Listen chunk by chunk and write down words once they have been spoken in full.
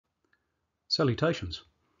Salutations.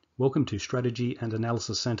 Welcome to Strategy and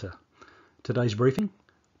Analysis Centre. Today's briefing,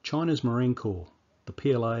 China's Marine Corps, the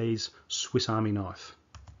PLA's Swiss Army knife.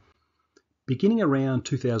 Beginning around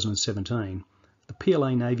 2017, the PLA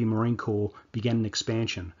Navy Marine Corps began an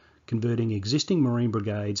expansion, converting existing Marine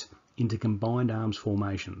brigades into combined arms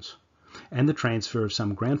formations, and the transfer of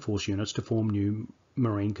some ground force units to form new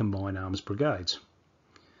Marine combined arms brigades.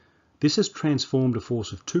 This has transformed a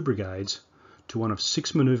force of 2 brigades to one of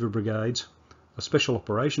 6 manoeuvre brigades, a Special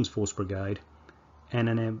Operations Force brigade, and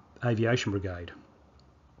an aviation brigade.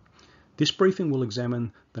 This briefing will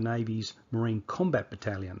examine the Navy's Marine Combat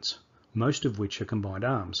Battalions, most of which are combined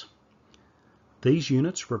arms. These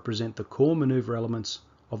units represent the core manoeuvre elements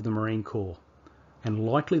of the Marine Corps, and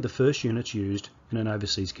likely the first units used in an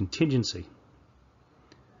overseas contingency.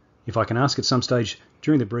 If I can ask at some stage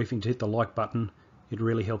during the briefing to hit the like button, it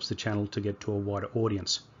really helps the channel to get to a wider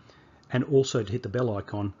audience, and also to hit the bell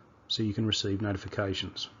icon so you can receive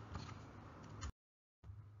notifications.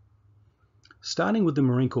 Starting with the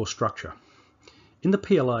Marine Corps structure. In the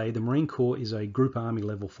PLA, the Marine Corps is a Group Army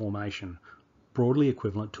level formation, broadly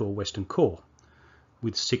equivalent to a Western Corps,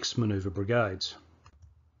 with 6 manoeuvre brigades.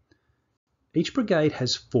 Each brigade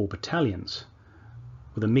has 4 battalions,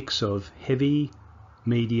 with a mix of heavy,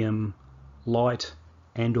 medium, light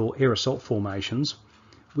and/or air assault formations,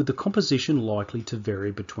 with the composition likely to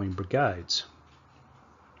vary between brigades.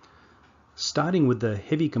 Starting with the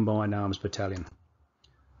Heavy Combined Arms Battalion.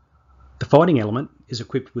 The fighting element is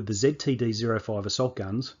equipped with the ZTD-05 assault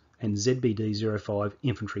guns and ZBD-05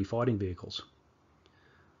 infantry fighting vehicles.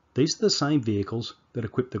 These are the same vehicles that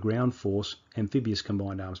equip the Ground Force Amphibious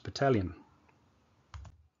Combined Arms Battalion.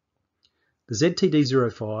 The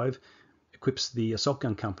ZTD-05 equips the assault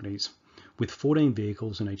gun companies with 14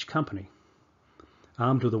 vehicles in each company.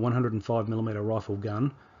 Armed with a 105mm rifle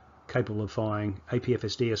gun, capable of firing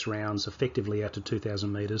APFSDS rounds effectively out to 2,000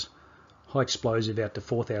 metres, high explosive out to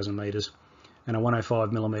 4,000 metres, and a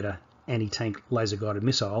 105mm anti-tank laser-guided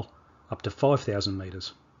missile up to 5,000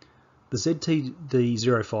 metres. The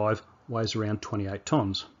ZTD-05 weighs around 28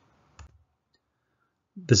 tonnes.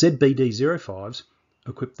 The ZBD-05s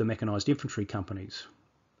equip the mechanised infantry companies,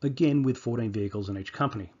 again with 14 vehicles in each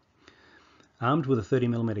company. Armed with a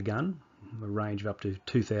 30mm gun, a range of up to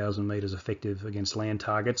 2,000 metres effective against land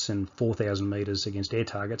targets and 4,000 metres against air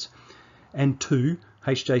targets, and 2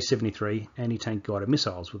 HJ-73 anti-tank guided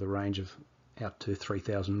missiles with a range of out to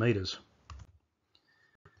 3,000 metres.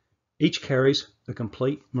 Each carries a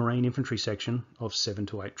complete Marine infantry section of 7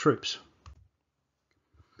 to 8 troops.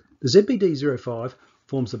 The ZBD-05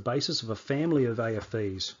 forms the basis of a family of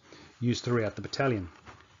AFVs used throughout the battalion,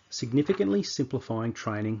 significantly simplifying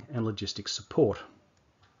training and logistics support.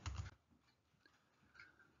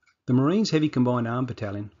 The Marines Heavy Combined Arms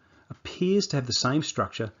Battalion appears to have the same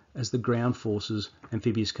structure as the Ground Forces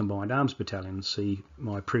Amphibious Combined Arms Battalion, see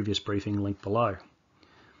my previous briefing link below,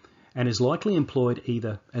 and is likely employed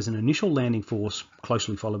either as an initial landing force,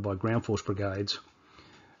 closely followed by ground force brigades,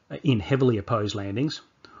 in heavily opposed landings,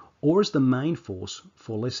 or as the main force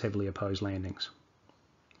for less heavily opposed landings.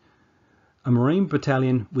 A Marine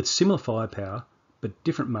battalion with similar firepower but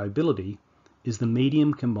different mobility is the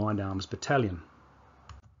Medium Combined Arms Battalion.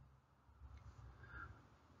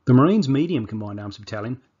 The Marines Medium Combined Arms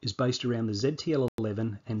Battalion is based around the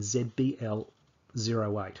ZTL-11 and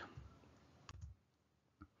ZBL-08.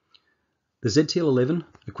 The ZTL-11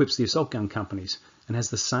 equips the assault gun companies and has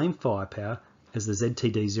the same firepower as the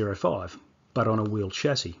ZTD-05, but on a wheeled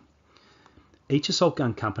chassis. Each assault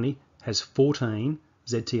gun company has 14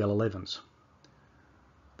 ZTL-11s.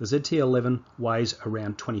 The ZTL-11 weighs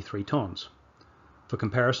around 23 tonnes. For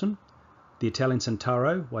comparison, the Italian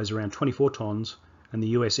Centauro weighs around 24 tonnes and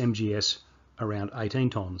the US MGS around 18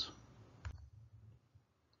 tonnes.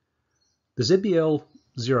 The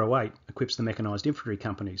ZBL-08 equips the mechanised infantry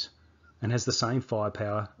companies and has the same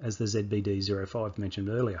firepower as the ZBD-05 mentioned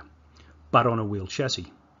earlier, but on a wheeled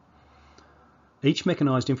chassis. Each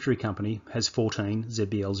mechanised infantry company has 14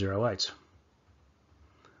 ZBL-08s.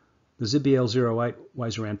 The ZBL-08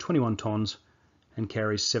 weighs around 21 tonnes and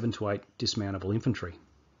carries 7 to 8 dismountable infantry.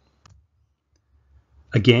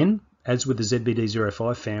 Again, as with the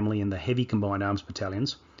ZBD-05 family and the Heavy Combined Arms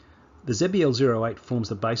Battalions, the ZBL-08 forms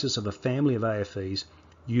the basis of a family of AFVs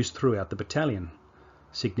used throughout the battalion,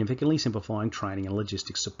 significantly simplifying training and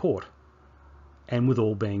logistics support, and with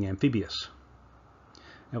all being amphibious.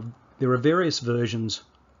 Now, there are various versions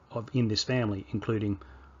in this family, including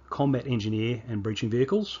combat engineer and breaching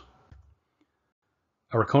vehicles,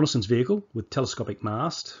 a reconnaissance vehicle with telescopic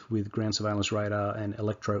mast with ground surveillance radar and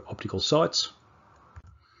electro-optical sights,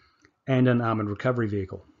 and an armoured recovery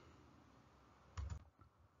vehicle.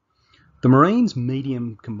 The Marines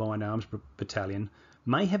Medium Combined Arms Battalion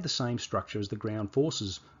may have the same structure as the Ground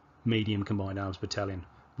Forces Medium Combined Arms Battalion,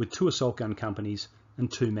 with 2 assault gun companies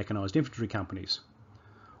and 2 mechanised infantry companies.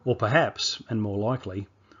 Or perhaps, and more likely,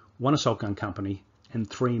 1 assault gun company and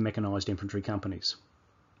 3 mechanised infantry companies.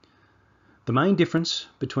 The main difference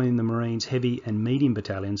between the Marines' heavy and medium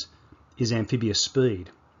battalions is amphibious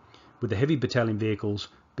speed, with the heavy battalion vehicles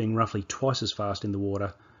being roughly twice as fast in the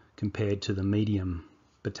water compared to the medium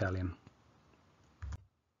battalion.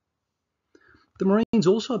 The Marines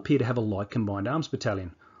also appear to have a light combined arms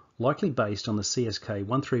battalion, likely based on the CSK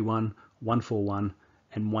 131, 141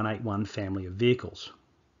 and 181 family of vehicles.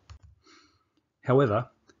 However,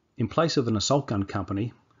 in place of an assault gun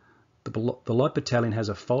company, the light battalion has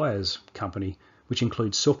a fires company, which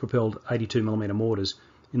includes self-propelled 82mm mortars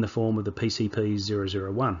in the form of the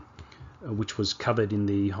PCP-001, which was covered in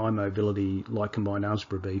the High Mobility Light Combined Arms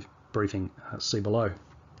briefing, see below.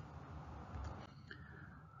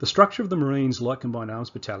 The structure of the Marines Light Combined Arms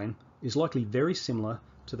Battalion is likely very similar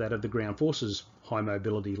to that of the Ground Forces High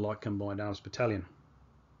Mobility Light Combined Arms Battalion.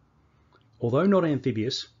 Although not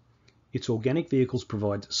amphibious, its organic vehicles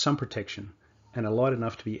provide some protection and are light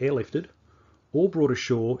enough to be airlifted or brought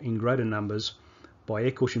ashore in greater numbers by air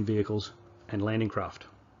cushion vehicles and landing craft.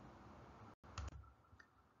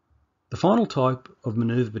 The final type of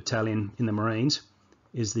manoeuvre battalion in the Marines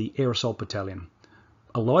is the Air Assault Battalion,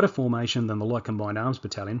 a lighter formation than the Light Combined Arms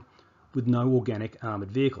Battalion with no organic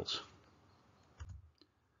armoured vehicles.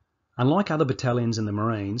 Unlike other battalions in the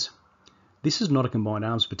Marines, this is not a combined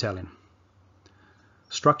arms battalion.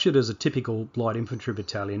 Structured as a typical light infantry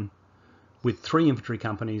battalion with 3 infantry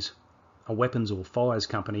companies, a weapons or fires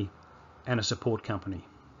company and a support company.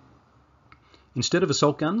 Instead of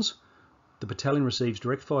assault guns, the battalion receives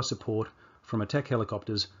direct fire support from attack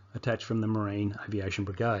helicopters attached from the Marine Aviation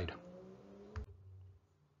Brigade.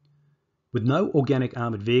 With no organic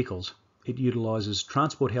armoured vehicles, it utilises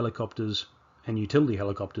transport helicopters and utility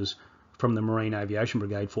helicopters from the Marine Aviation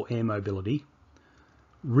Brigade for air mobility,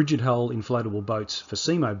 rigid hull inflatable boats for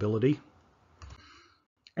sea mobility,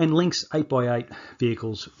 and links 8x8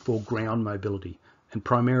 vehicles for ground mobility, and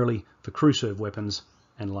primarily for crew serve weapons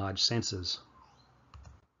and large sensors.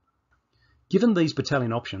 Given these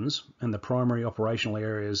battalion options and the primary operational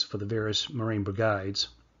areas for the various Marine brigades,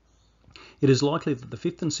 it is likely that the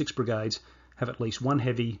 5th and 6th brigades have at least 1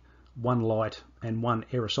 heavy, 1 light and 1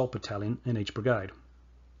 air assault battalion in each brigade.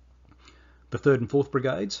 The 3rd and 4th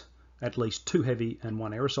brigades, at least 2 heavy and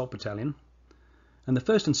 1 air assault battalion, and the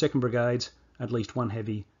 1st and 2nd brigades, at least 1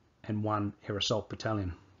 heavy and 1 air assault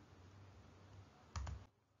battalion.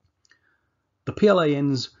 The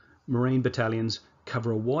PLAN's Marine battalions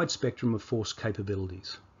cover a wide spectrum of force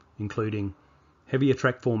capabilities, including heavy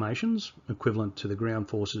attract formations, equivalent to the Ground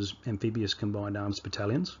Forces Amphibious Combined Arms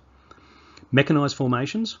Battalions, mechanised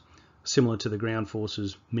formations, similar to the Ground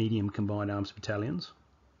Forces Medium Combined Arms Battalions,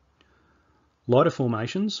 lighter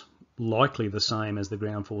formations, likely the same as the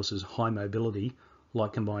Ground Forces High Mobility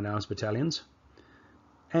Light Combined Arms Battalions,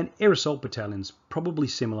 and air assault battalions, probably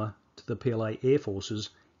similar to the PLA Air Force's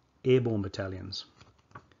airborne battalions.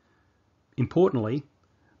 Importantly,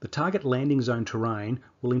 the target landing zone terrain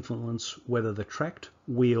will influence whether the tracked,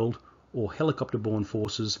 wheeled or helicopter-borne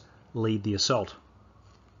forces lead the assault.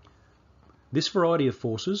 This variety of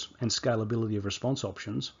forces and scalability of response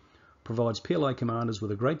options provides PLA commanders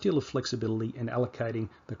with a great deal of flexibility in allocating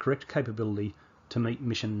the correct capability to meet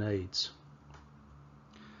mission needs.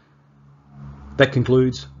 That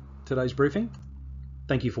concludes today's briefing.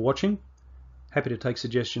 Thank you for watching. Happy to take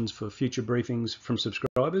suggestions for future briefings from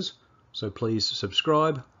subscribers, so please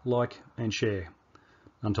subscribe, like and share.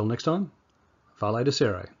 Until next time, Fale de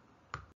Cero.